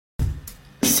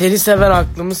Seni seven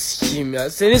aklımı sikeyim ya.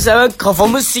 Seni seven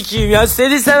kafamı sikeyim ya.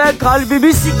 Seni seven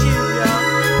kalbimi sikeyim ya.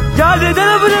 Ya neden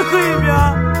amına koyayım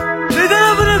ya? Neden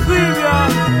amına koyayım ya?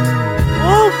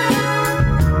 Of!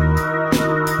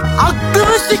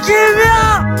 Aklımı sikeyim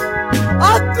ya.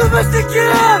 Aklımı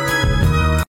sikeyim.